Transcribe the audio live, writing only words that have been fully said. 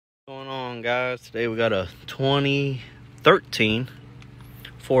What's going on, guys? Today we got a 2013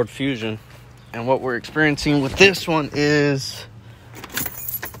 Ford Fusion, and what we're experiencing with this one is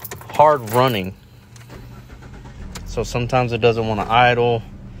hard running. So sometimes it doesn't want to idle,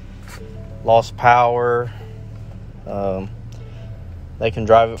 lost power. They can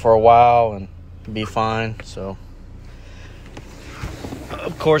drive it for a while and be fine. So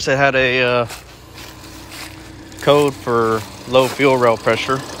of course it had a code for low fuel rail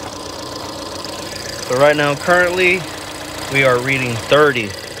pressure. So right now, currently, we are reading 30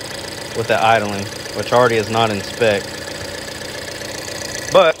 with the idling, which already is not in spec.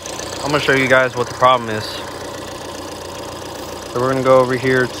 But I'm going to show you guys what the problem is. So we're going to go over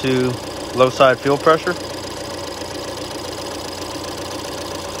here to low side fuel pressure.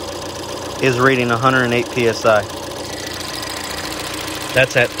 Is reading 108 PSI.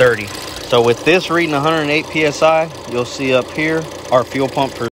 That's at 30. So with this reading 108 PSI, you'll see up here our fuel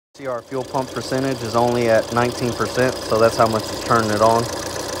pump percentage is only at 19%. So that's how much it's turning it on,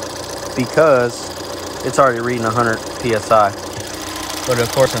 because it's already reading 100 PSI. But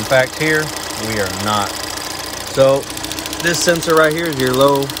of course, in fact, here we are not. So this sensor right here is your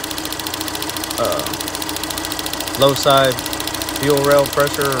low side fuel rail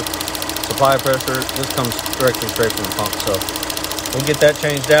pressure, supply pressure. This comes directly straight from the pump. So we'll get that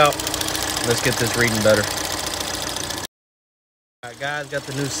changed out. Let's get this reading better. All right, guys, got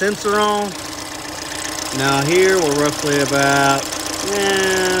the new sensor on. Now here we're roughly about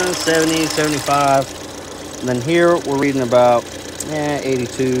 70, 75. And then here we're reading about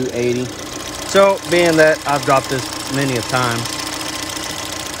 82, 80. So being that I've dropped this many a time,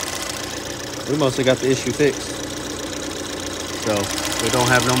 we mostly got the issue fixed. So we don't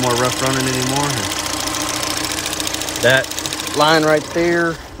have no more rough running anymore. That line right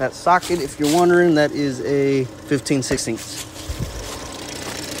there, that socket, if you're wondering, that is a 15/16.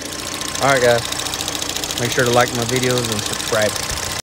 All right, guys, make sure to like my videos and subscribe.